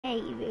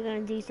hey, we're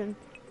gonna do some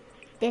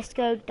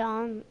disco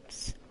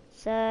dance,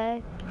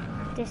 so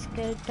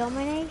disco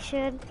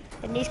domination,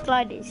 and this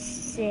glide is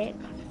sick.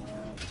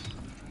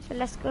 So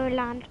let's go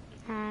land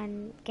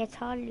and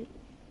get our loot.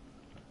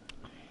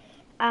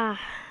 Ah.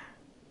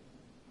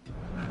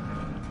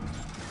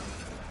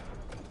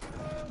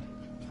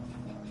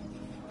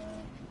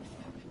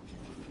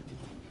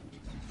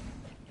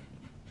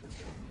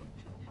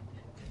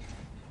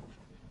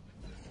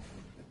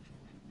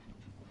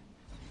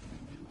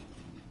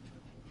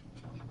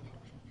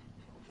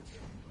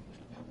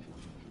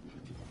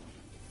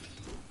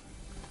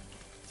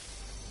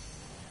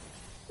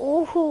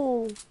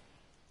 Oh.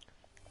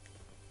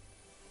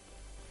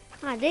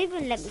 Ah, they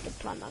even let me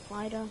deploy my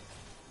glider.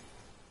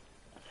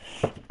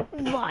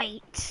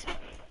 Right.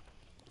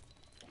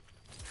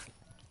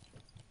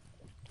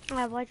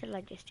 Ah, why did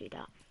I just do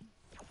that?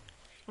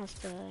 That's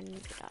the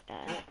put that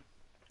there.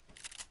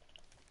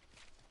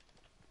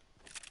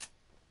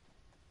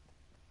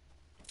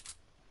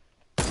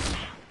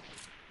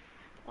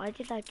 Why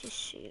did I just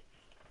shoot?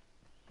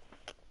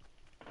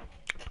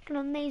 Fucking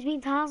amaze me,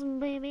 thousand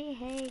baby.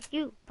 Hey,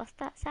 you. What's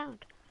that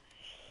sound?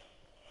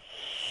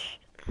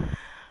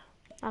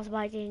 That's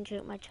why I didn't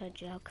drink my chug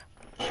jug.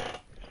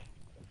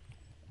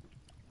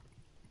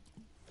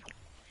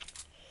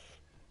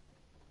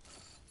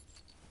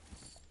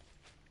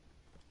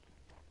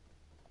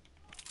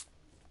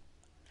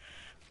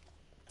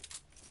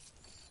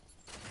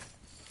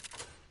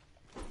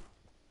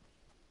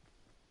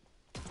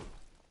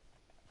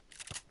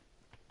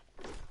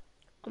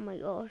 Oh my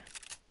god.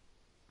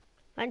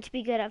 Meant to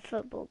be good at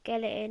football.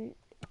 Get it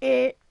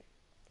in.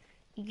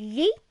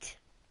 Yeet.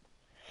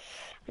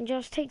 And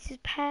Josh takes his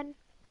pen.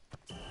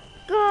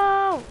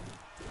 Go!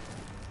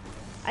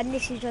 And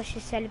this is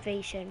Josh's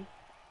celebration.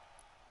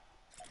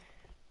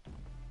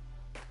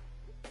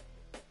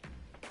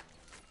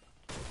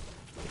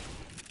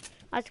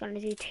 I was gonna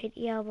do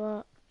TTL,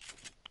 but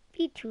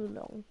be too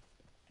long.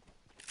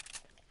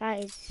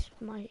 That is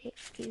my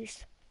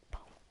excuse.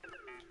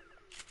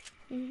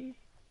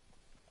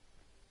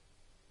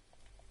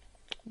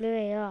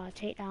 Blue AR,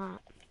 take that.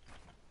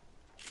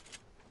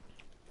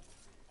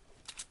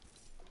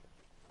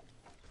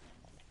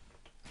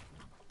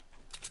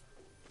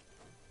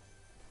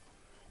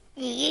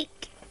 Yeet.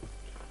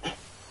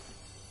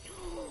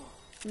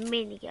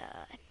 Minigun.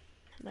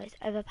 Most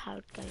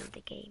overpowered gun in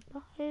the game.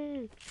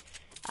 Woohoo!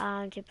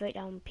 And to break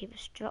down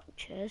people's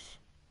structures.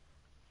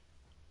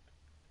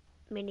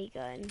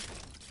 Minigun.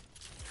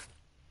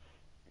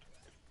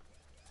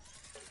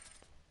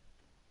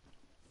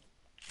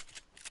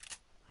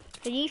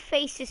 When you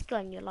face this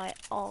gun, you're like,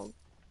 oh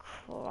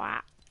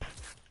crap.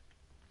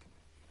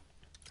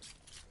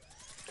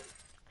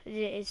 It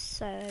is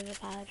so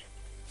overpowered.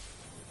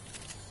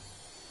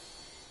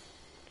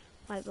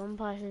 Like, one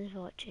person's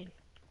watching.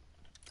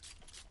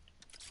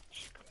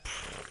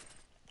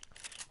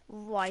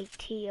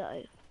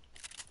 Rightio.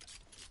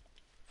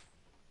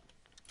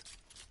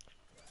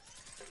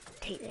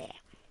 Take that.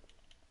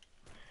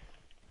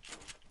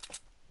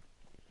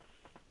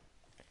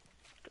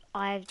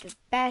 I have the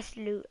best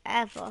loot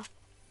ever.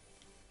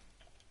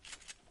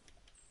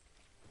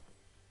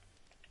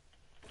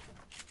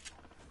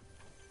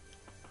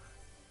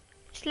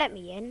 Just let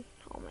me in.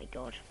 Oh my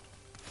god.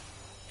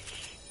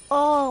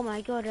 Oh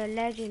my god, a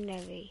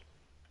legendary.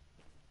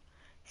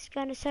 It's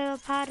gonna so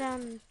overpowered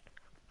and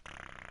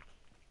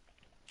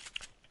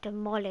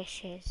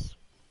demolishes.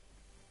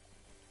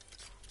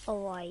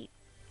 Alright.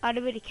 I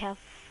don't really care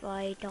if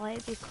I die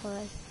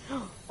because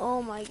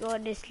oh my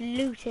god, this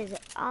loot is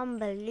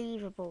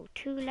unbelievable.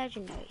 2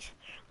 legendaries.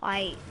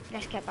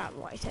 Let's get back to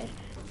what I said.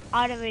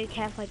 I don't really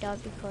care if I die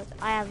because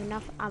I have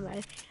enough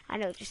ammo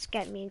and it'll just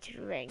get me into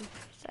the ring.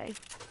 So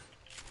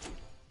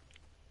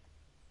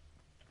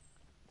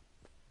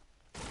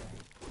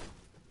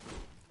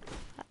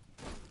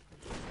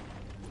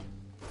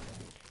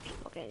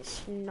I'm getting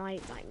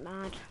sniped like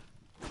mad.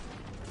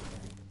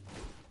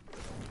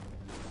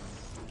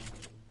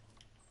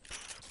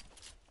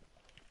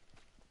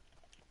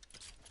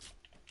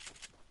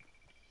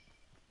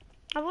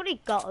 I've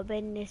already got a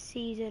bin this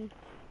season.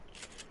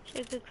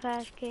 Super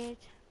Crash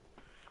Kids.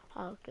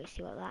 I'll go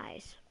see what that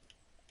is.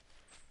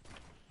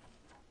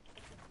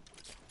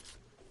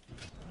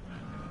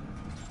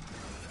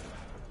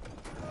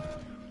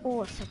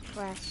 Or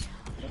suppress.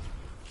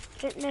 I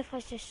don't know if I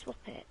should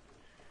swap it.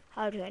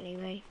 I'll do it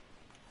anyway.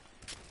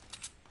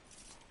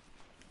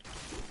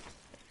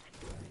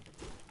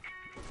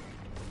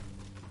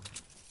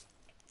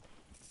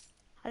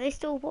 Are they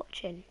still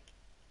watching?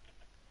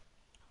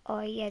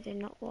 Oh yeah, they're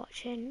not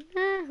watching.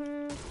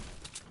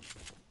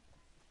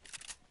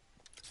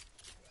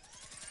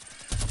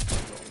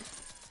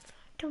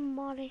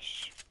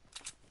 Demolish.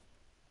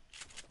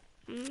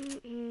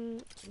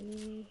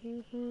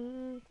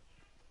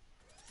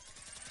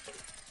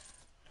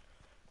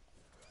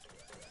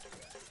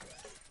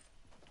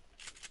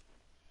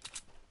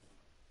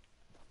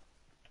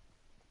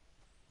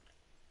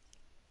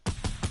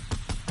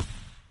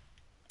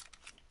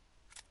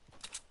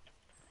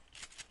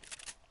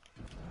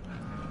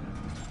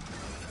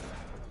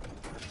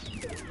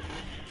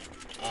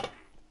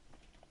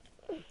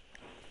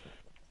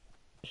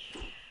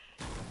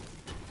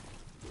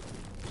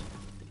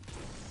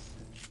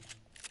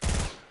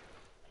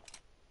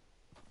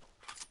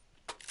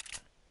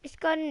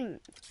 gun,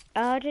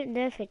 I don't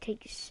know if it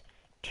takes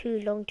too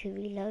long to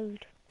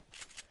reload.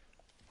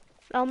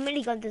 Well,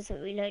 minigun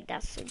doesn't reload,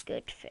 that's a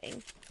good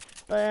thing.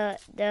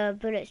 But the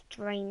bullets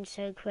drain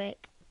so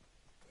quick.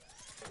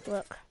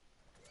 Look.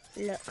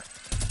 Look.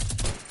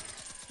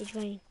 They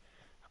drain.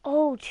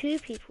 Oh, 2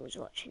 people's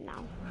watching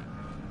now.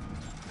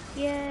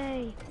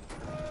 Yay.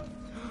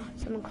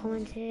 Someone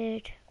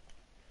commented.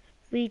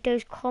 Read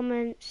those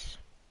comments.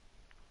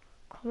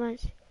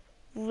 Comments.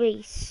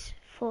 Reese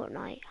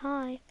Fortnite.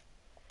 Hi.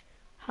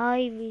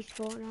 Hi, Reese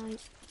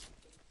Fortnite.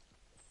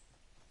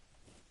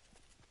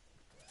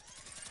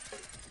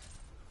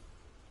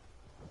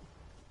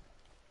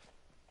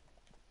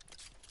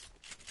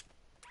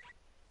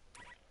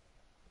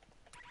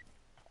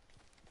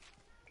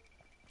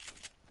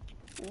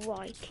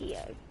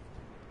 Rightio.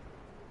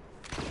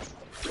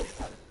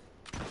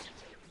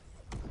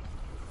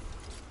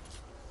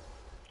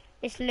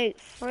 Let's loot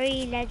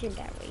 3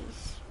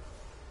 legendaries.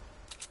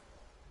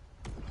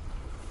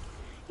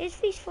 Is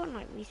Reese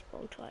Fortnite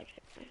Respawn? I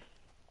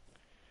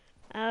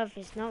don't know. If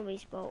it's not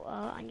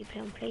Respawn and you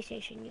play on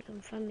PlayStation, you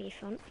can find me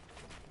if you want.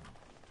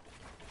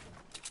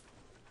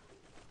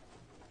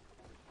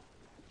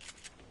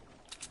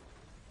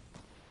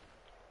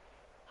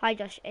 Hi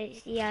Josh,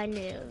 yeah, I knew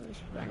it was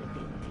gonna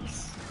be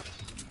Reese.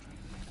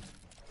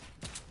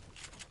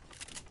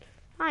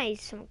 Hi,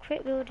 some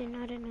crit building,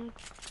 I don't know.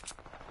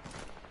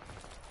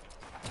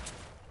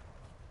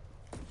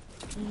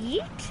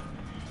 Yeet!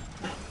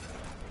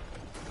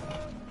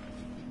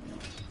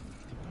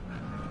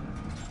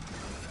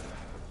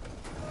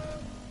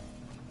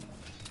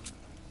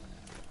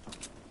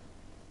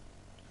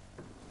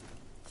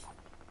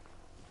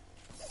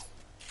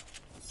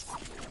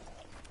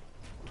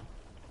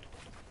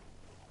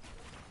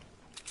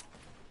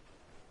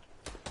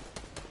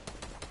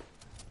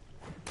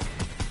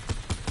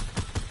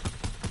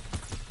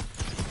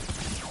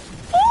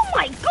 Oh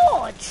my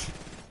god!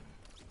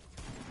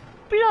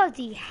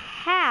 Bloody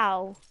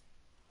hell!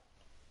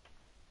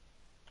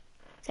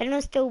 Is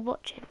anyone still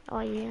watching? Oh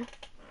yeah.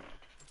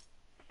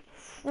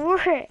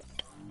 Frick!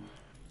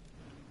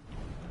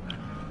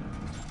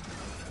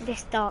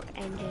 This dark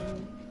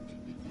engine.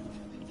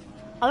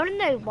 I want to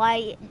know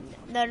why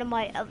none of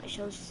my other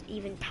shows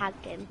even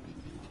tagged him.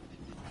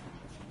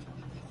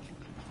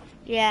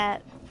 Yeah,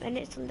 and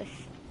it's on the...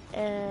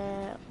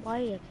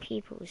 why are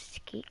people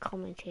keep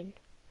commenting?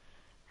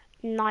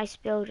 Nice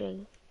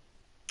building.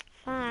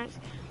 Thanks.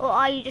 Or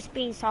are you just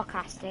being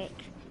sarcastic?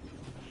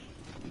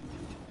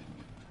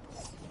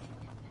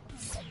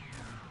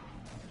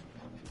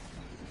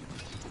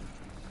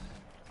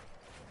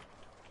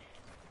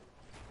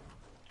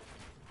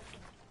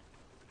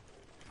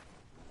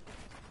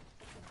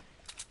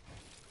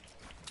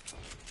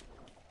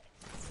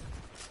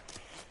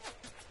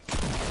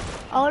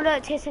 Oh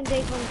look, Tyson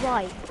Dacon's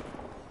right.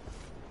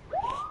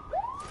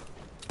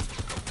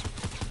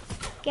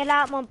 Get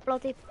out, my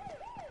bloody...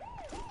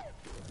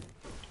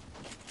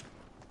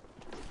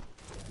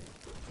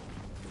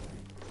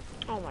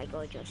 Oh my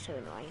god, you're so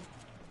annoying.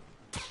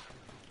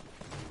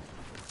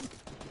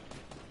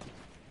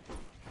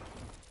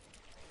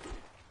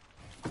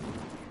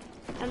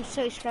 I'm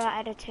so slow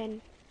at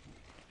editing.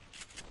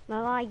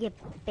 Where are you,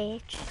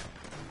 bitch?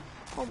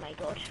 Oh my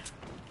god.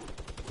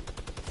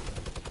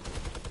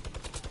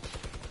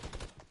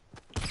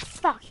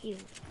 Fuck you.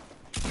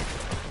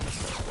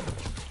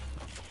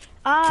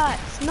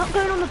 It's not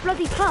going on the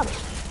bloody pub.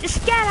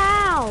 Just get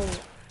out.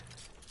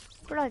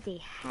 Bloody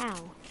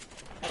hell.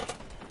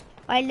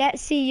 Right,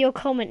 let's see your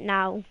comment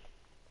now.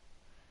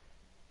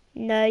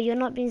 No, you're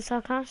not being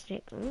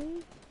sarcastic.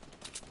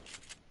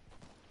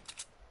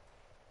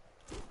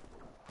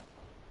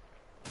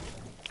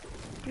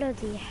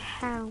 Bloody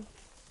hell.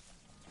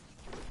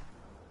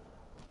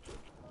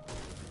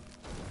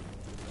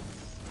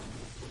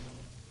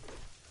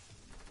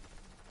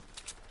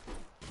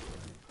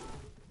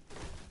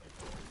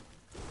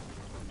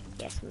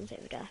 Yes, someone's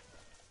over there.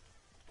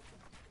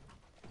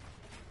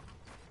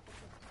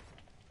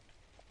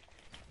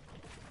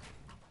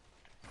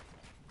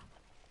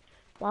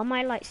 Why am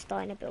I like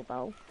starting a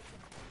Bilbo?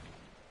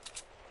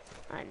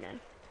 I know.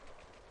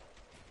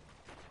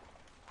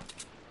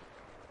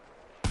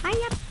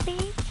 Hiya,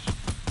 bitch.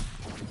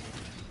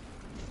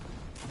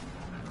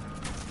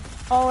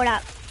 Oh,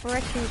 that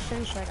freaking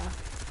sunshiner.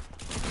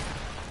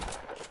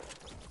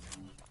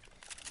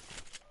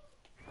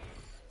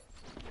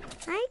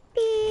 Hi,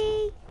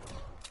 B.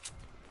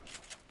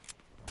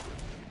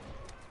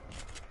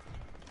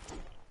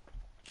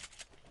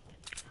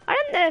 I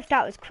don't know if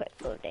that was quick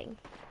building.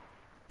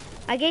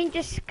 My game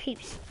just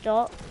keeps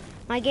stop.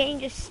 My game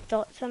just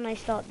stops when I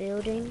start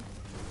building.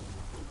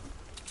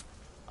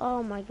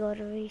 Oh my god,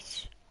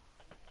 Reese.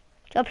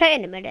 So I'll play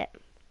in a minute.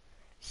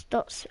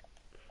 Stops.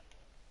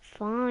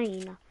 Fine.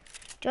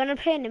 Do you want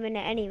to play in a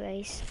minute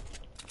anyways?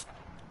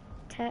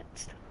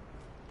 Text.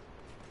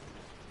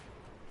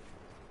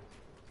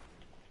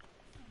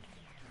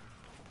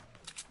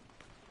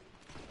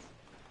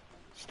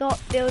 Stop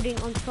building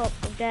on top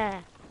of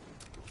there.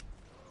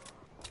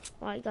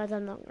 Right guys,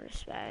 I'm not going to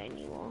spare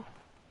anymore.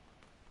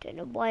 Don't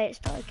know why it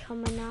started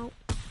coming out.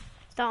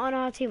 Is that on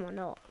our team or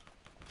not?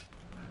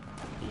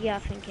 Yeah, I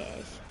think it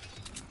is.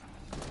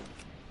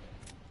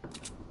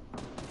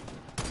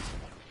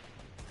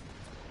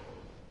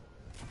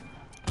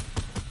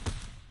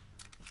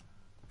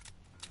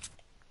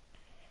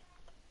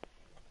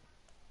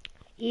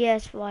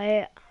 Yes,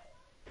 right.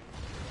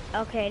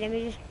 Okay, let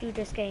me just do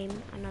this game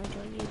and I'll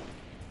join you.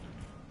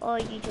 Or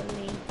you join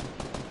me.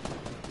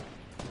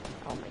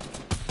 Oh my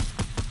god.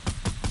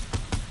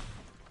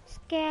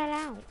 Scared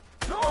out.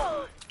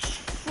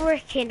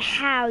 Freaking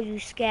how you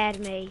scared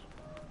me.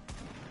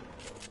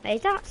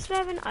 Is that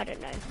swearing? I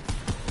don't know.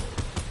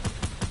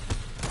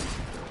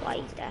 Why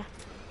he's there?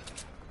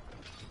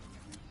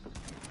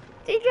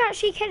 Did you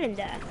actually kill him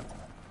there?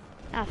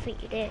 I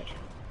think you did.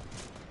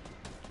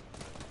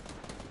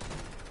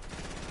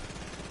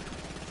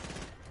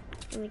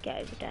 Let me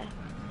get over there.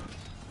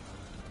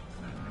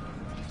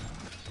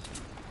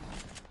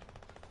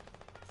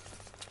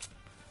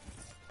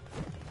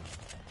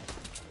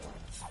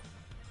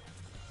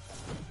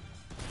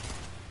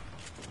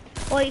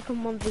 Or you can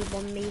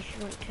 1v1 me if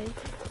you want to.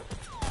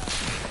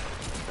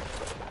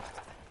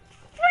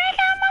 Freak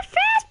out my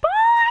face,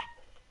 boy!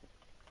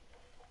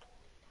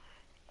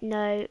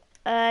 No.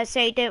 So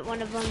you don't want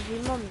to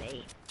 1v1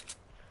 me?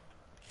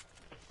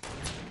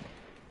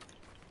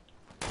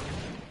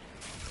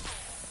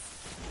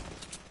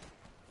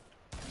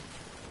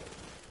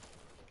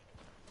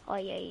 Oh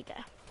yeah, you're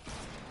there.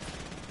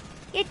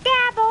 You're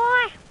there,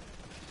 boy!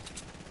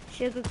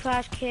 Sugar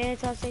Crash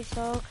Kids, I say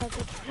so.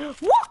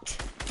 What?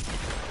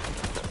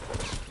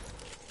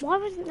 Why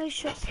wasn't those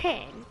shots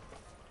hitting?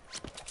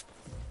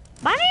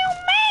 What do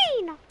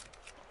you mean?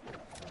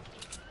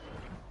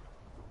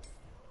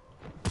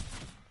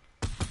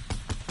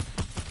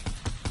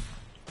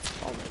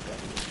 Oh my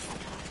goodness.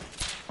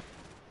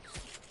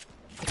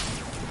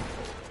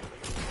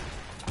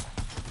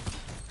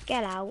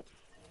 Get out.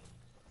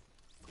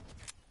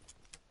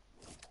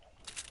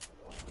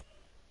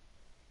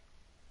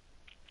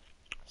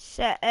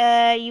 So,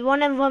 you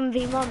want to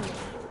 1v1 me?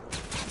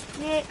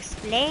 Can you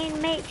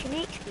explain, mate? Can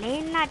you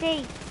explain,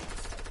 laddie?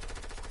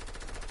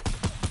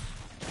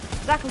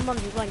 If I can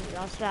 1v1 you,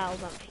 I swear I'll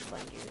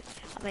 1v1 you.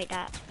 I made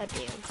that a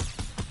deal.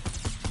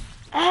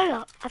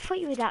 Oh, I thought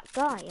you were that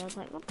guy. I was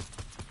like, what?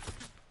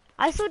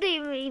 I thought he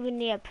even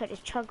need to put his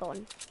chug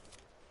on.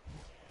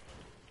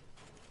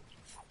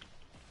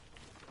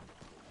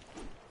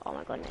 Oh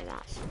my god, no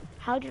mats.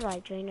 How did I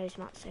join those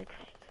mats so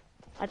quick?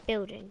 A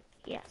building,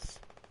 yes.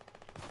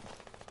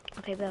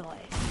 Okay, bye bye.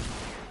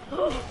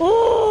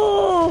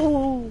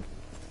 Oh!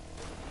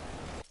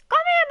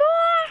 Come here,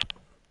 boy!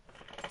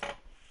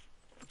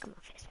 Look at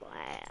my face, boy.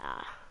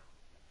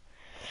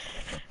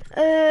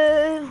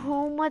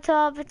 Oh, my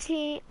top of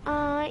tea.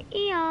 Why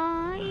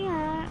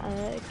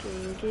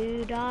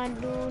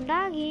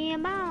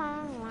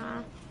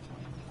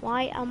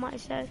am I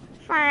so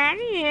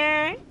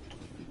funny?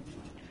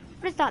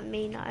 What does that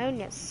mean? I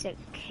only have 6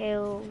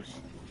 kills.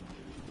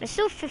 There's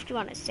still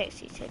 51 at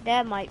 60, so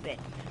there might be.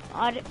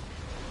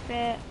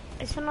 But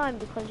it's annoying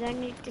because I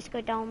only just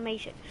go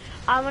domination.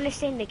 I want to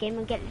stay in the game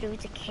and get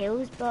loads of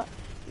kills, but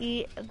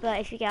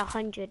if you get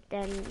 100,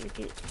 then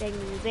you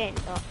win.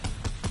 But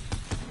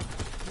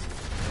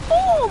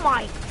oh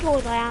my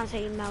god, I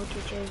absolutely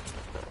melted you.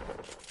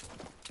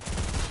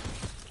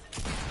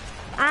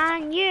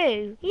 And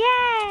you,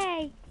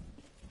 yay!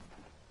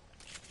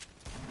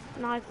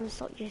 Now I can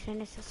stop using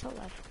this assault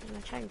rifle because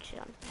my challenge is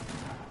on.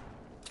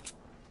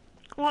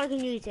 Or I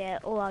can use it,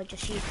 or I'll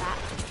just use that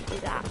to do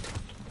that.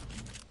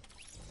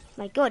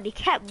 My god, he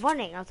kept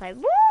running. I was like,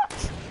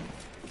 what?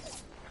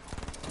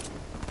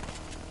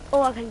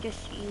 Or I can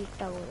just use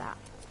double that.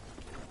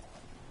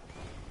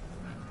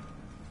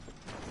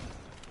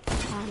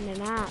 And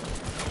then out.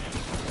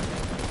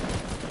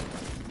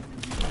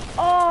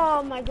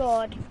 Oh my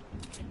god.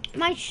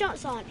 My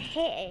shots aren't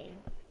hitting.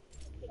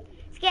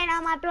 It's getting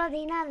on my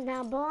bloody nerves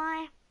now,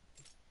 boy.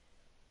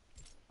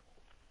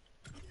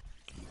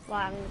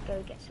 Right, I'm gonna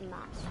go get some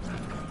mats.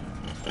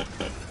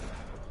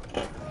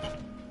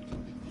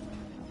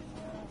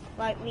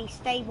 Right, me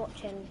stay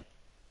watching.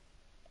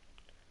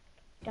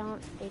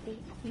 Dance, baby.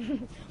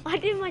 I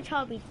do my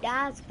chubby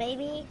dance,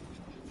 baby.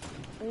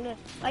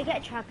 If I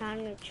get a tracker, I'm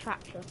gonna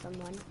track kill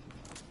someone.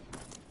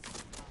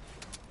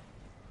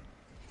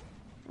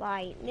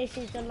 Right, this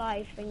is the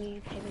live when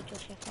you play with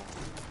Josh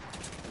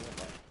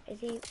Is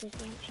he actually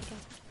done?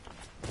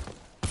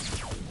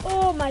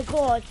 Oh my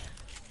god.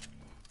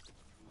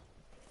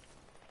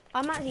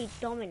 I'm actually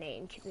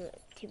dominating, to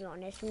be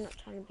honest. I'm not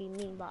trying to be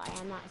mean, but I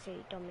am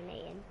actually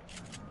dominating.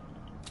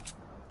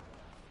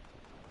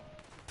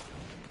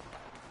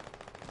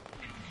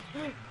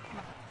 I'm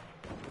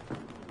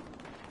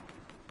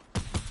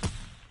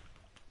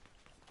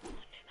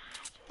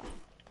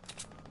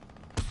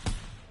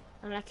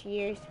going to have to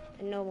use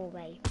the normal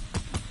way.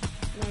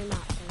 No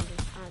maps and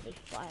just actually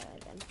fire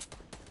at them.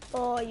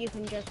 Or you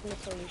can just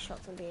miss all your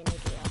shots and be an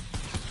idiot.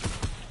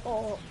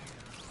 Or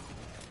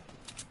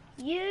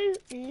you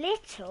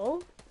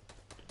little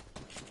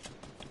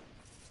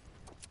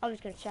I was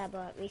going to say,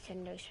 but we said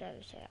no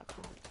servers, so I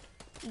can't.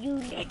 You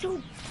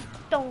little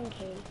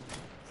donkey.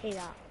 See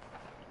that?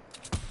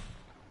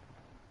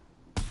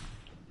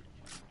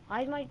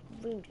 Why my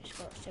room just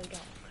got so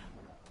dark?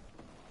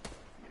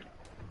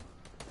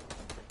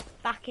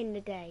 Back in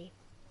the day,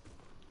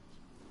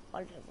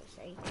 Oliver will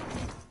say.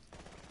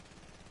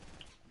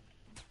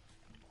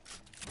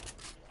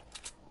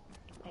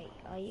 Wait,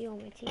 are you on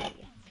my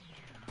TV?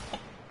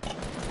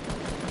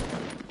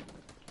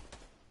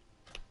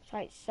 It's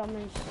like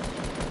someone's...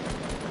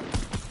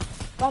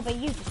 Robert,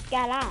 you just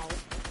get out.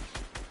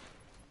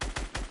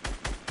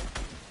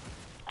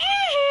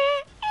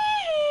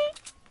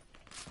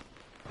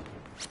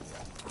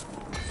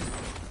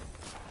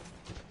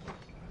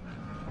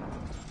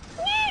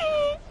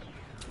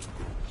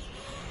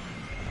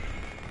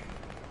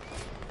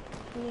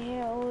 You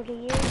hear all the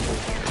years.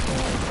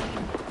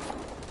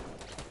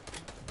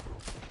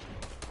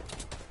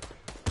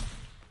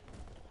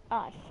 Oh,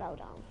 I fell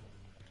down.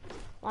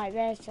 Right,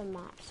 there's some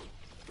maps.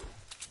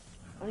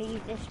 I'm going to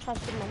use this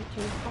trusted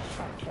mountain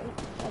construction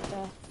as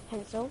a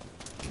pencil.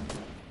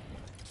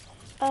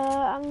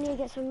 I'm going to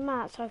get some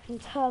mats so I can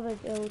turbo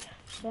build.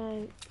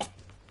 So,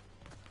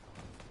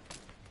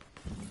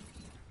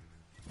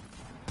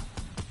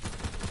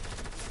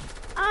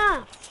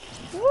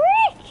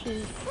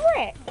 fricky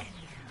frick!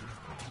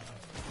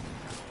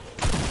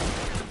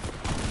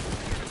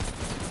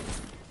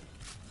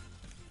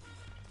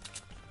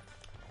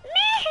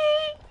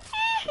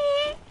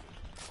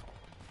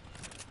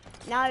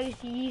 Now you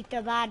use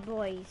the bad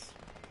boys.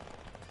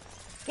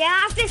 Get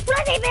off this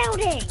bloody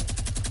building!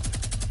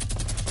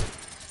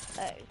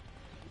 Oh,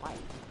 why?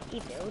 He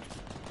build.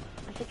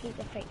 I think he's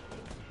a fake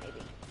thing,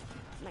 maybe.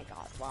 Oh my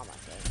god, what am I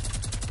saying?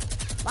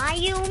 Why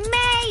you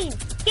mean?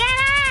 Get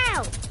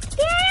out!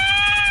 Get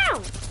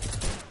out!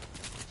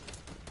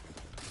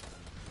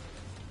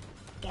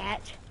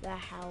 Get the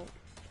hell.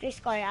 If this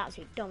guy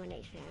absolutely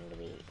dominates me, I'm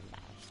gonna be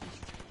embarrassed.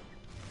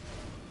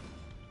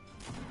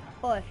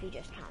 Or if he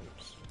just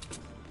camps.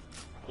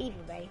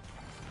 Either way.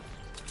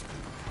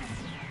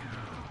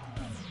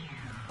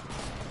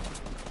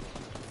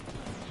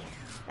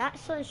 That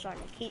sunshine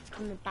keeps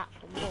coming back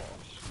for more.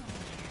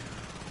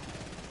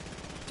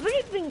 I've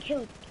already been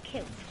killed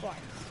twice.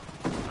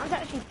 That's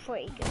actually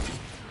pretty good.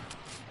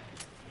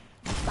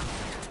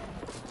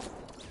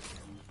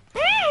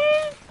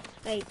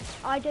 Wait,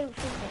 I don't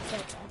think I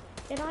said that.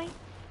 Did I?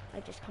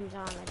 It just comes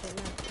on, I don't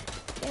know.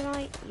 Did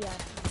I? Yeah.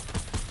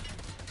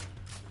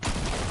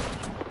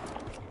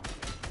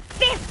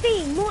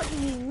 15? What do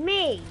you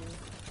mean?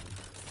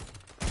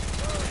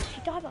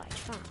 She died by a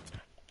trap.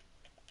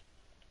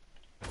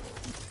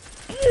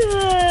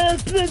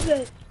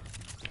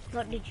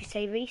 What did you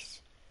say,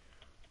 Reese?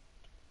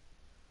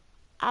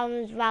 I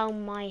was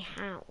round my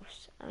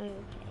house. Okay.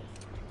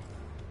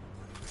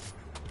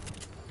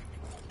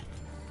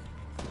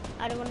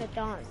 I don't want to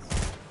dance.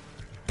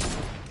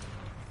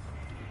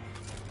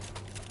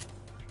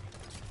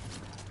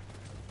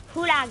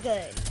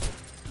 Hooligan.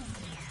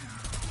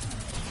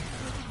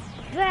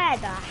 Where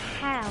the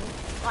hell?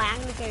 Right,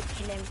 I'm gonna go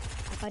kill him.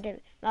 If I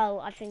don't. Well,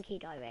 I think he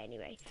died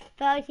anyway.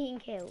 13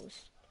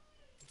 kills.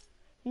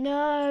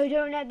 No,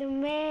 don't let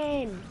them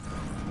win.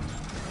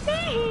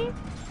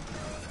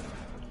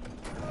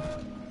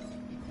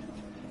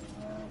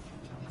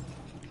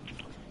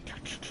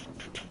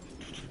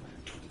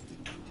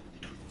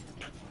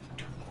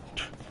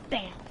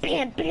 Bam,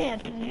 bam, bam,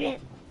 bam.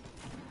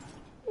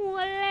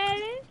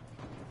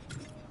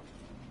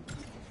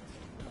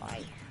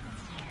 Right.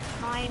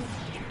 Time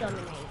to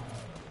dominate.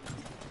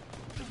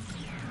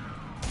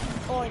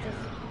 Or just.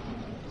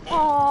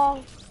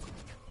 Oh.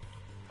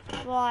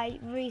 Right,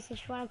 Reese,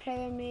 if you want to play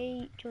with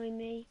me, join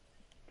me.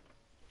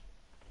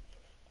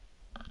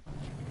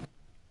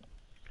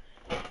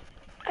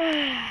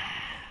 I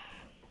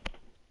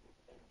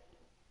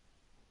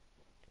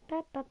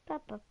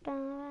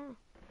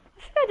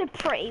think I did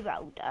pretty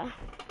well there.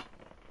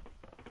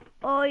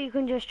 Or you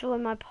can just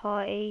join my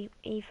party,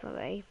 either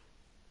way.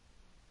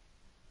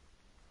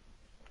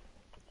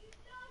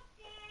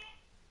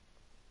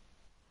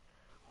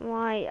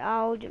 Right,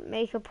 I'll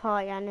make a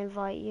party and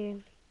invite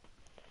you.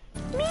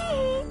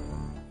 Me!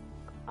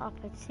 Up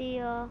at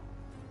here.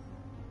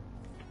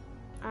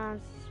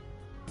 And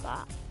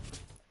spot.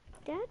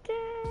 Da, da,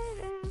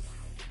 da.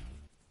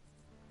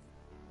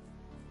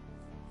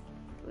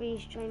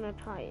 Please join my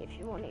party if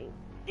you want to.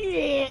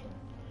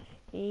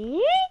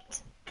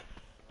 Yeet!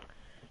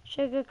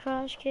 Sugar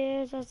Crush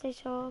kids as they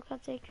talk,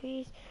 as they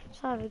crease.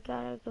 Sorry,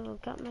 gotta go,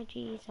 got my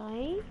G's,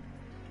 eh?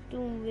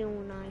 Doing real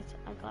nice,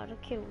 I gotta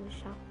kill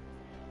myself.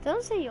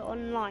 Don't say you're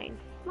online.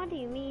 What do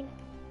you mean?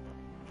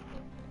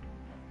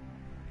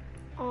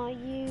 Are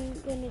you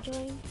gonna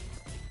join?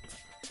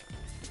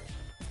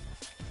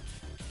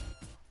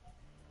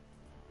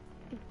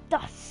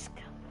 Dusk.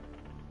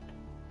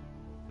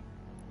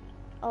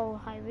 Oh,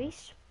 hi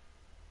Reese.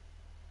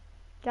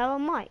 Do you have a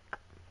mic?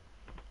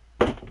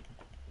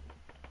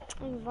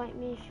 Invite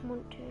me if you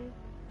want to.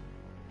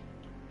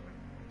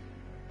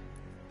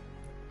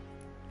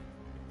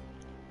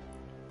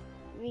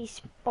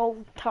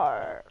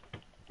 Respawner.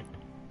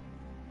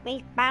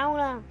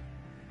 Respawner.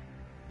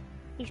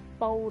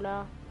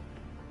 Respawner.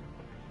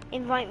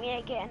 Invite me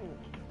again.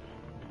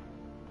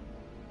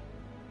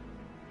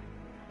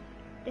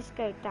 Let's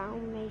go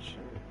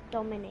domination,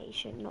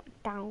 not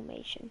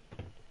Dalmatian.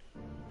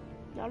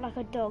 Not like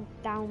a dog,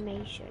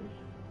 Dalmatian.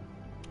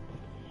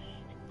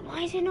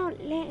 Why is it not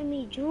letting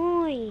me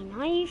join?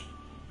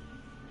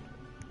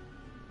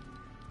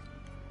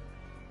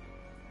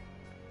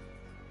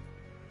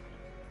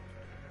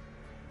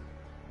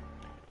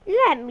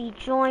 Let me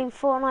join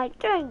Fortnite.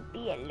 Don't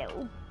be a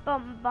little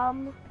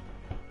bum.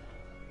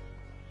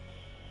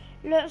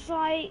 Looks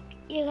like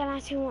you're gonna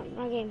have to watch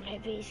my gameplay,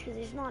 please, because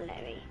it's not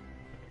letting me.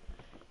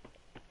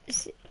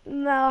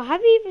 Well,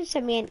 have you even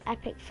sent me an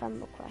epic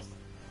friend request?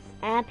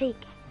 Epic.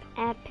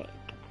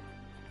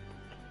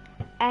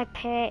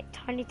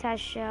 Tiny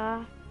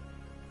Tasha,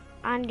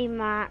 Andy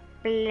Mac,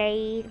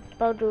 Blade,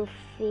 Bottle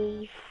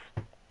Thief,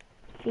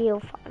 Feel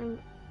Fun,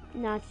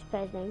 no, it's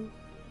his name.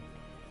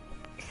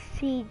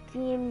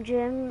 CDM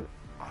Jim,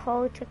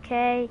 Colter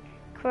K,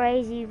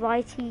 Crazy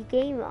YT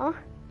Gamer.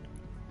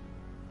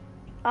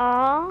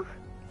 Are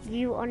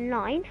you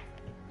online?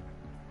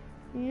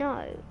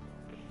 No.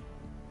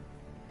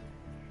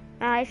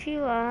 If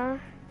you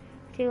are,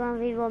 do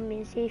 1v1 me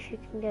and see if you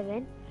can go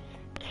in.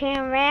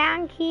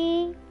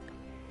 Kiranki,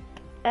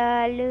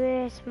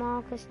 Lewis,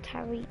 Marcus,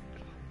 Tariq,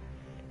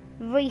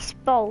 Reese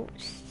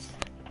Bolts,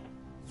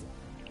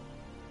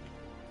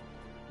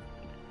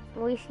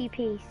 Reese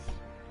Peace.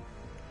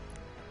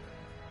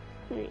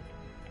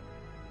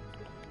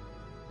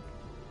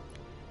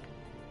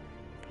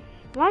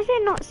 Why does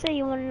it not say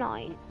you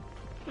online?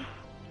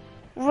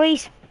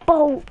 Reese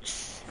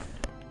Bolts.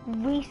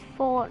 Reese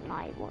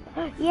Fortnite.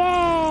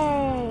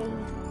 Yay!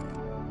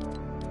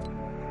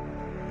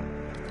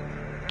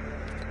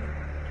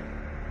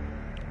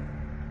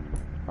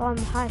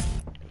 Hi.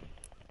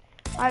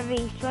 Hi Reese,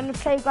 do you want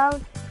to play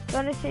ground? Do you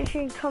want to see if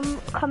you can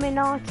come in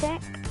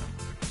Arctic?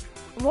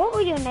 What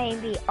will your name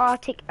be?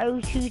 Arctic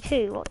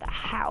 022? What the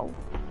hell?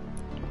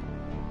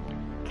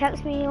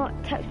 Text me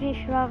if you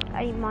have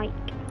a mic.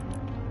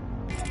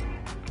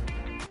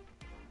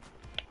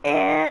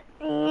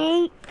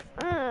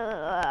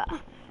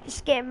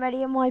 Just getting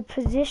ready in my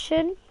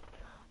position.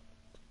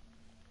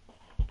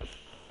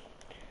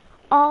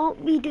 Are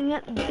we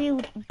doing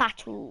build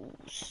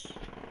battles?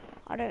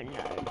 I don't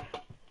know.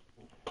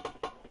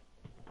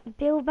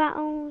 Build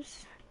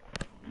battles?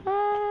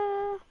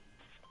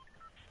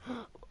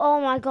 Oh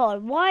my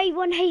god, why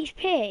 1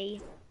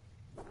 HP?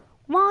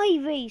 Why,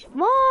 Reese?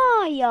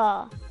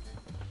 Why?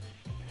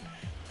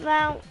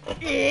 Well,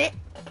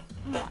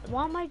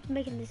 why am I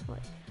making this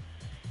noise?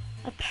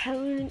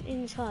 Opponent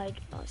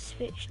inside. I'll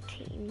switch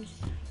teams.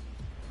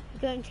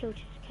 We're going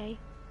tilted, okay?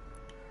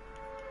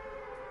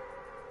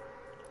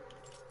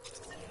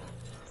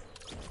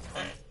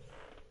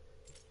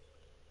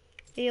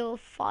 You'll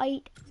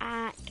fight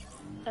at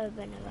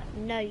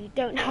no, you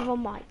don't have a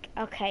mic.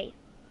 Okay.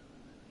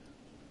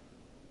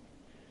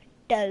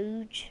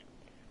 Doge.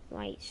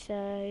 Right,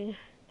 so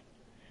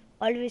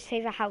Oliver's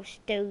favourite house,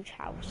 Doge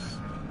house.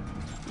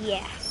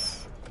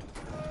 Yes.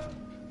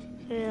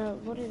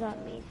 What does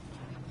that mean?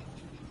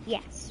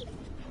 Yes.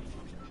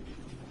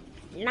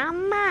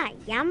 Yama.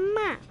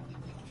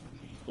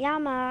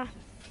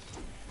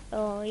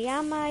 Oh,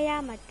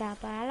 yama, da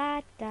ba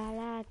la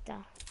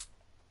da.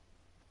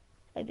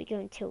 I'll be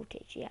going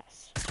tilted,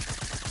 yes.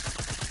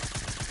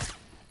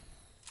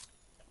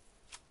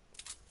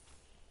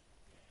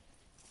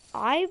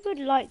 I would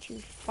like to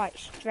fight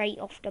straight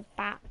off the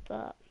bat,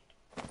 but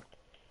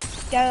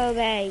go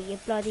away, you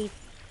bloody.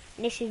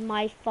 This is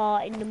my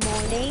fart in the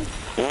morning.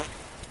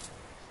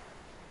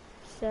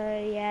 So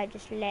yeah,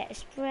 just let it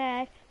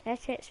spread.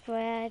 Let it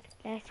spread.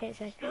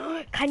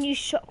 Can you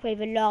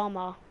shockwave a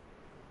llama?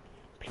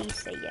 Please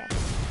say yes.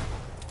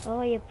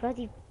 Oh, you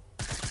bloody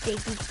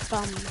baby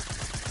bum.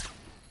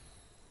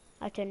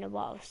 I don't know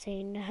what I was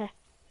saying there.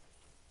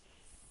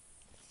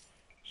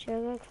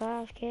 Sugar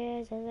craft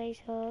kids as they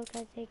smoke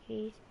as they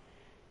keys.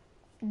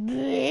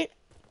 Yeet!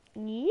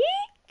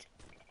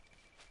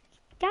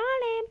 Got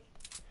him!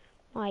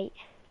 Right.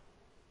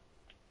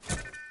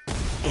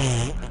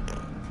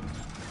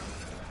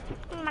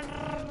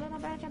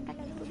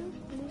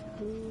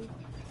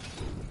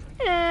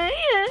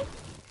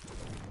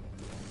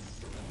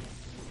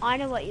 I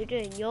know what you're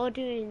doing. You're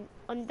doing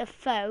on the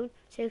phone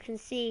so you can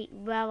see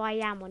where I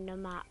am on the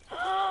map.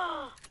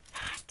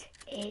 That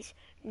is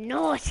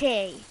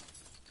naughty.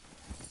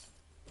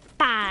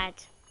 Bad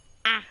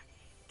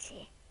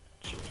attitude.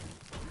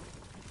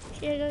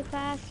 Sugar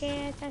craft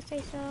kids, I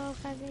say so,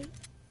 crazy.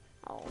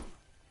 Oh.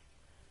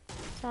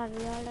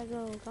 Sorry, all I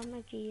go. Got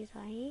my G's,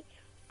 right?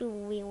 Do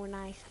real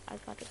nice. I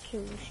got a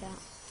kill shot.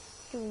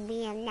 Do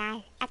real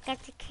nice. I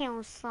got a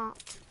kill shot.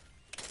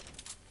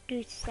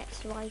 Do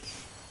sex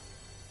rice.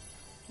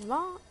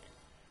 What?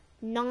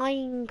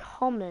 9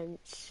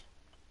 comments.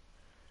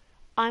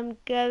 I'm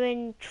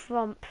going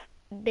Trump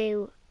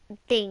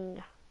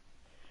building.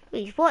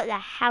 Wait, what the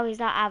hell is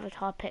that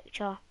avatar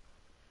picture?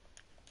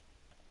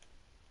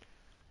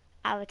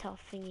 avatar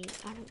thingy.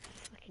 I don't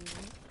fucking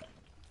know.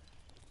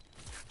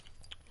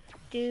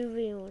 Do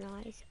real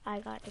nice. I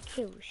got the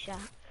kill shot.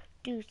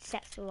 Do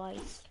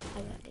sexualize.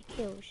 I got the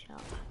kill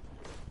shot.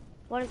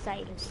 What does that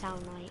even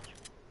sound like?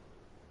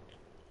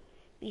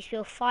 We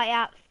shall fight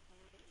at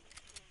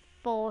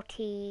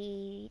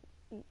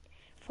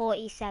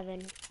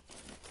 47.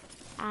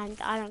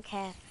 And I don't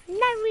care.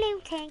 No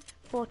looting.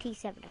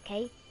 47,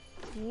 okay?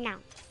 Now.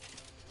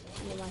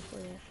 And then I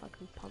thought a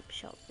fucking pump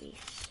shot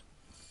Reese.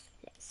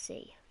 Let's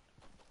see.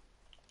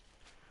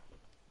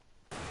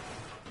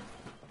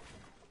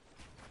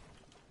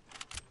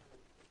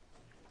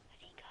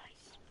 Ready,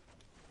 guys?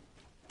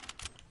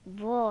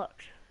 What?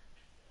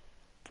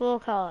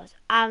 Broadcast.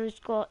 Am's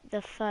got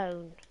the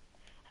phone.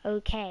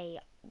 Okay.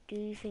 Do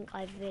you think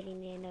I really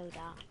need to know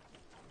that?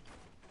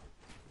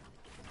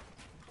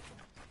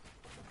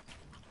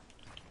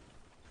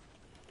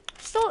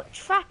 Stop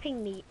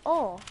trapping me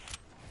off.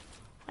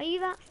 Are you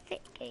that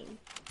thick, game?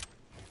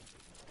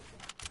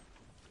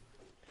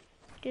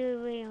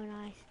 Do real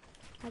nice.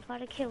 I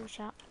got a kill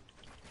shot.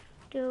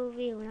 Do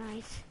real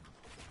nice.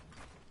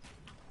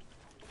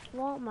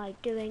 What am I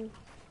doing?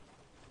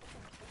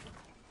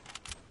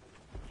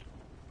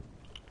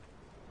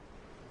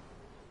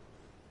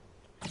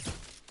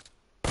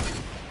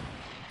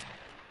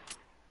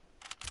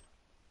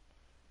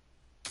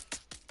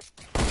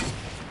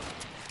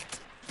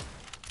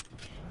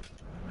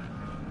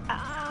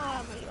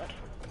 Ah, my god.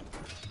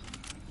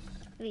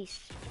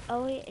 Reese.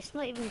 Oh, wait, it's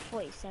not even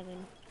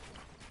 47.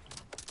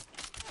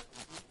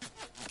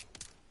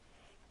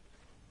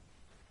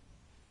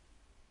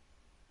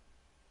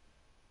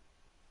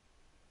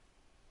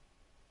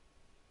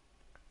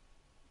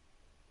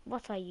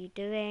 What are you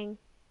doing?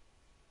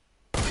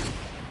 Ah,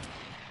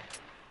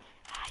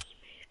 you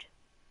moved.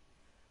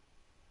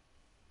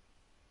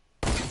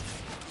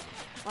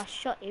 I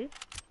shot you.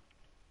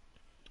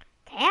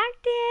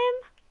 Tagged him.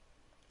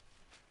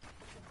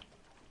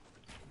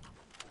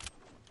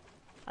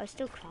 I was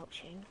still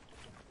crouching.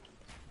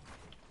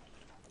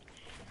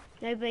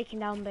 No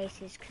breaking down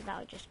bases because that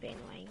would just be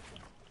annoying.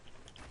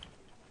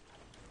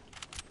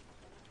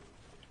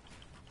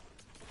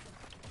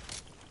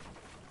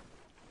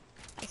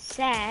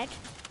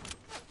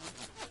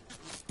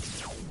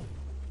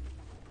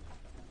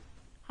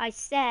 I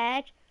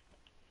said,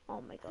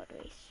 oh my god,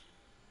 Reese.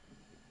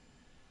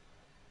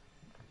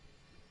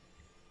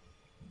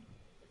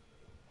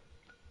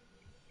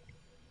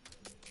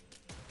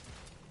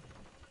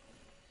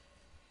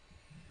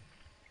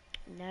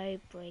 No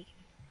break.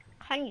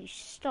 Can you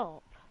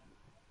stop?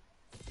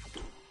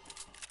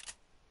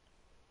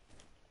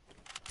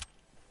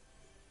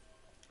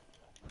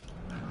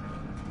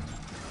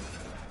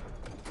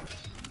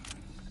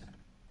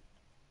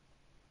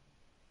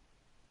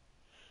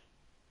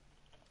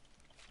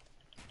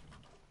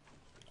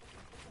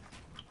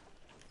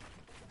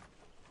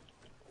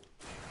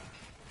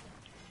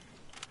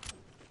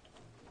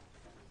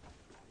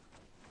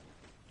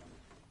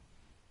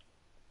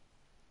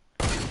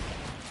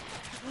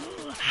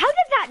 How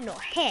did that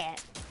not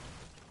hit?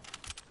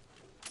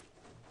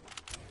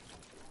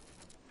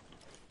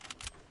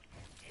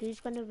 Who's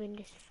gonna win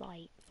this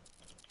fight?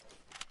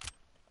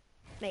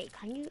 Mate,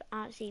 can you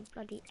actually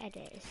bloody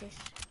edit? Is this?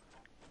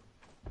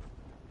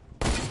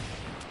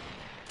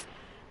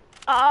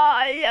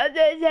 Oh,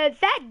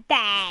 that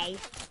day!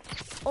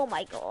 Oh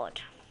my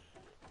god.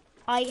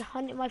 I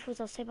hunted my foot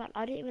so bad.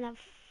 I didn't even have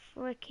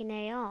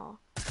freaking AR.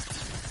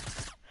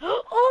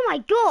 Oh my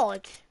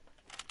god!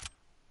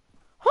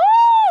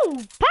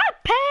 Oh,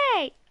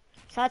 Pepe!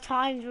 It's our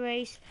times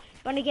race.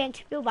 You wanna get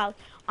into Bilbao?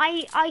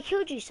 I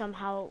killed you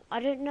somehow. I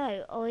don't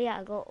know. Oh yeah,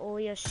 I got all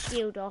your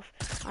shield off,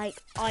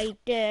 like I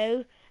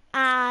do,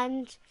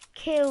 and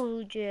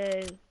killed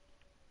you.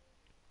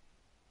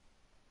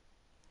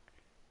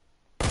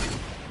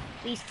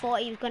 We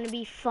thought he was gonna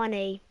be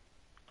funny.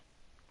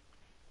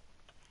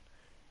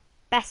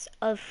 Best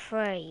of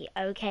 3.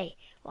 Okay,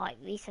 right.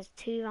 Reese has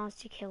 2 rounds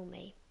to kill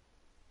me.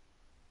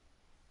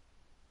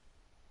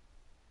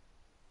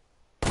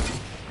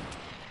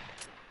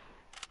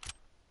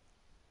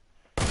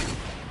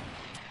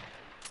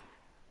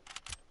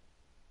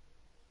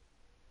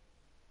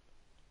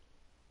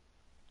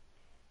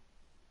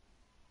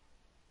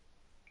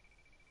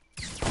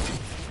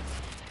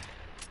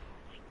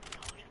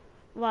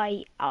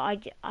 Right, I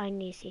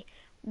need to see.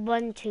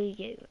 1 to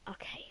you.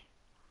 Okay.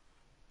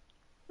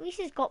 Reese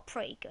has got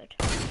pretty good.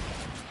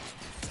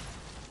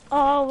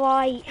 Oh,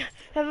 right.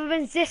 Whoever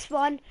wins this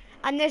one,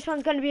 and this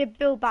one's going to be a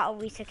build battle,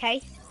 Reese,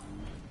 okay?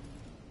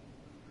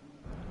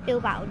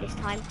 Build battle this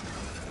time.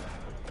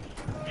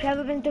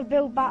 Whoever wins the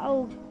build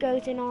battle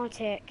goes in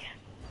Arctic.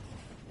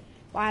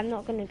 Well, I'm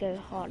not going to go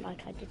hard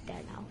like I did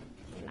there now.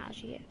 And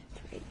actually get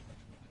 3.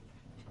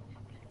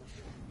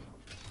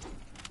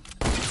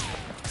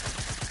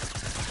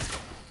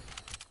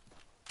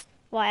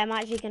 Right, I'm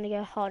actually going to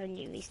go hard on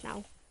you, Reese,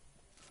 now.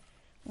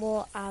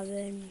 More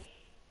Aaron.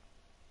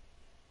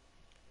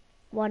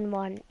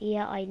 1-1.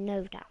 Yeah, I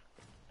know that.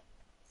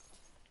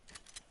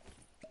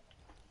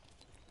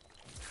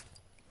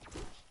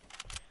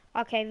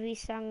 Okay,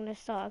 I'm gonna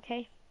start,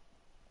 okay?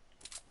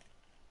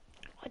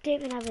 I don't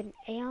even have an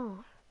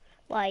AR.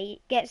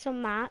 Right, get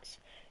some mats.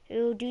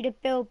 We'll do the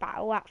build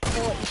battle at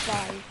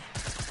 45.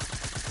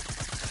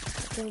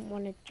 I don't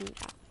want to do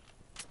that.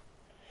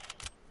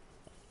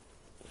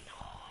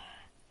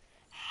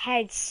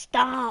 Head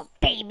start,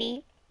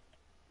 baby.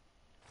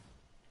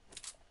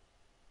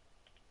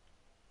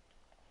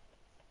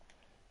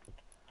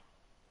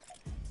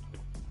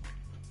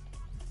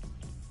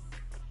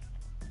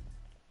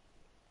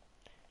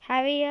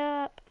 Hurry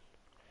up.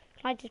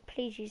 Can I just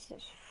please use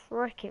this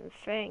freaking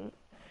thing?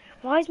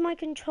 Why is my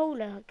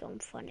controller gone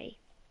funny?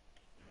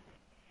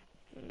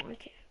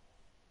 Okay.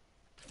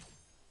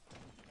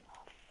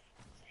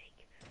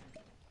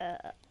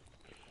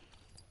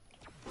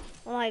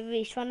 Alright,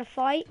 Reese, trying to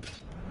fight?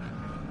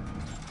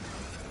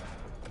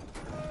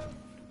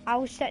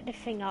 I'll set the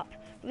thing up.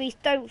 Reese,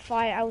 don't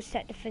fight, I'll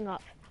set the thing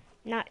up.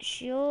 And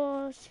that's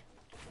yours.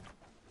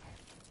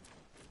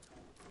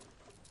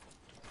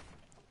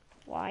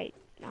 Right,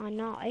 I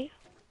know.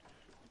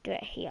 Do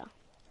it here.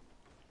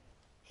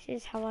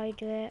 This is how I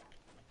do it.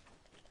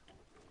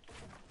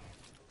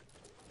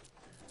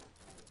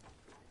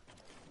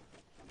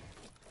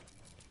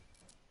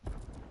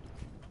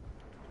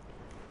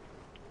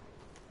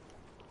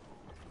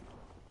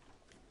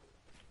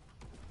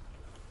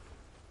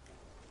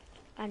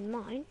 And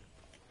mine.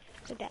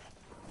 Go there.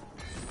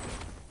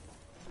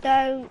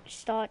 Don't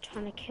start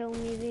trying to kill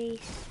me,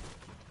 Reese.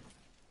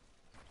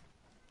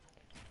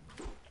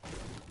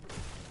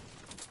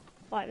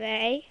 Right,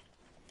 ready?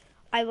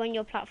 I run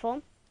your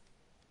platform.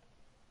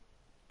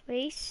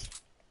 Reese,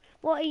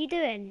 what are you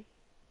doing?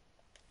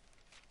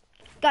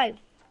 Go.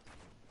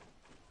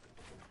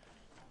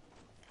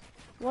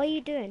 What are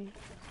you doing?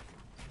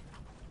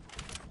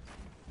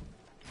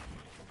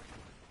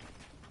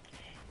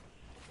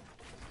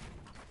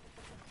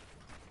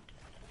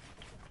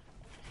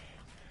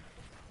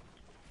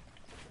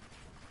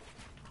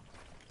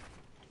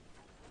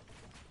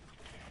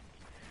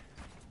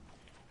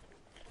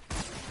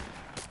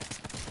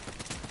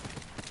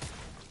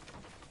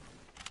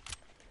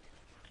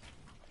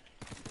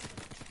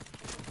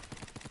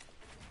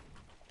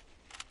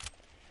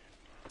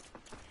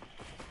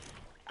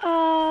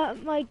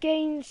 My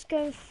game's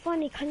going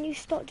funny. Can you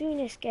stop doing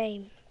this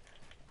game?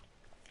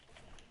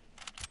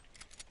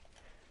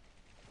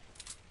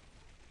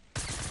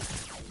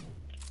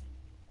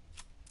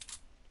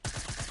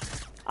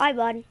 I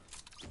won.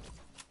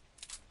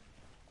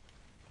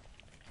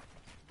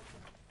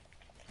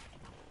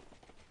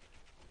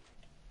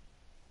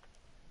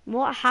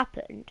 What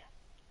happened?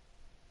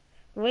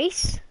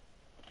 Reese?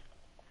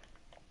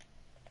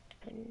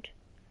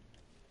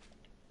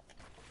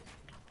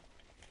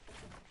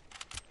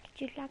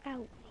 Did you lag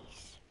out,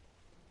 Reese?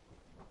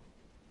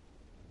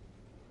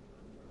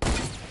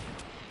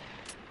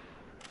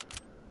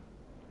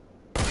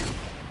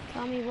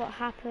 Tell me what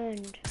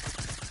happened.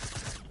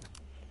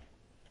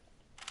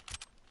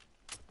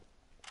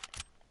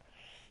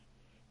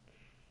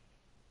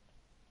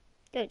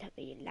 Don't tell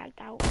me you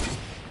lagged out.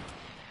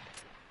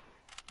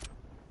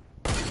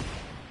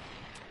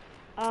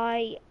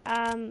 I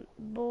am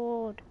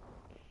bored.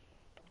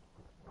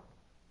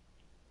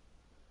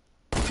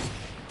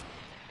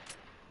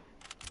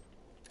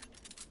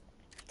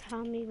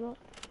 Tell me what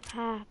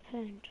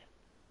happened.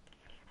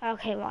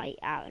 Okay, right,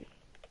 Aaron.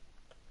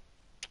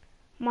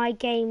 My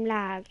game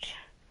lagged.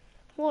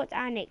 What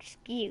an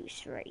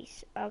excuse,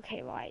 Reese.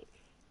 Okay, right.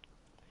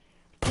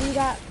 Do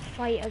that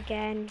fight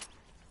again.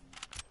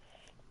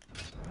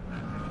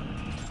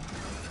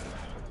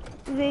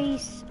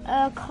 Reese,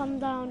 calm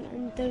down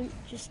and don't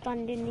just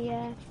stand in the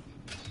air.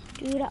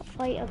 Do that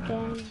fight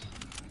again.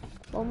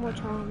 One more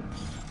chance.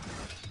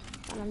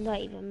 And I'm not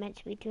even meant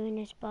to be doing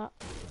this, but...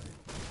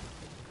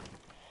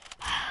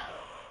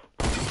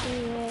 do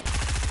it.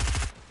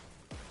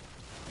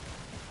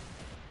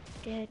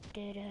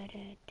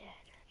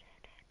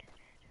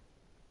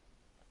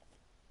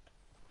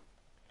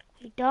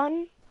 You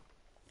done?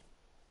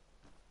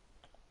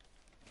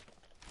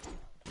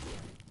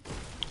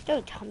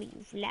 Don't tell me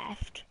you've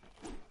left.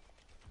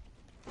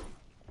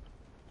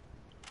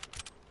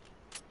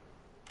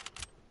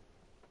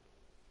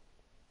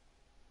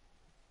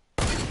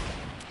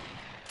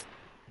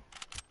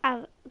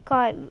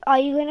 Guy, are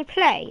you going to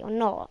play or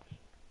not?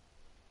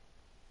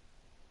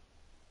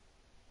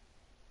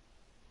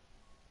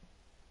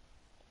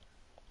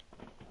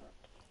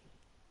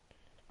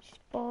 It's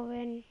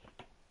boring.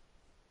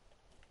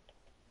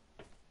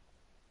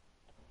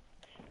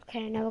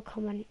 Okay, another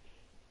comment.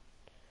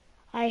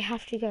 I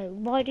have to go.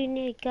 Why didn't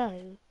it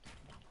go?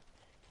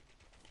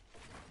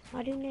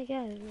 Why didn't it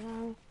go?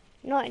 Well,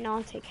 not in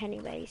Arctic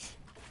anyways.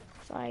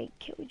 So I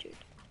killed you.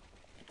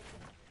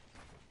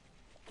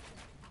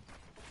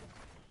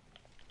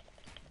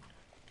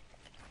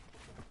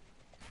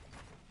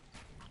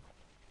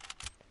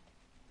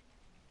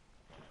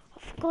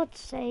 For God's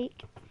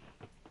sake.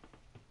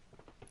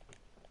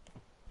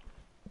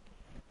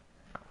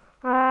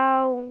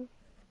 Oh.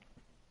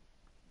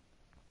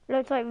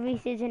 Looks like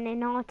Reese is in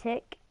an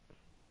Arctic.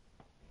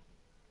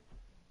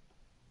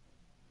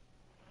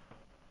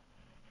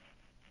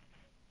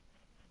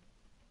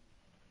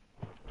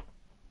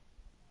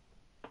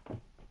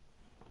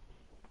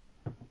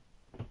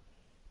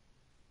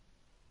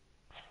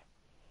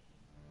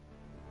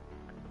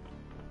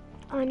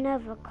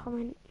 never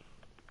comment.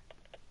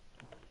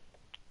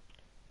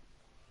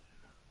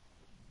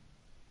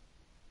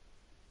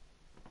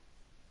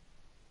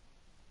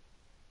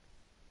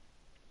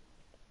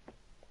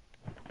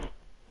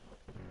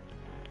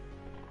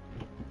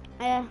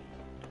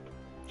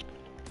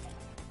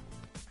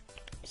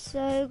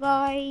 So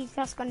guys,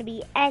 that's going to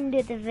be end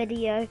of the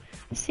video.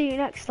 See you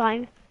next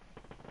time.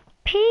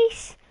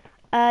 Peace.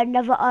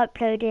 Another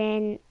upload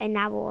in an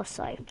hour or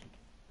so.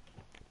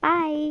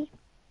 Bye.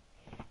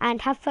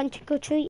 And have fun trick or treat.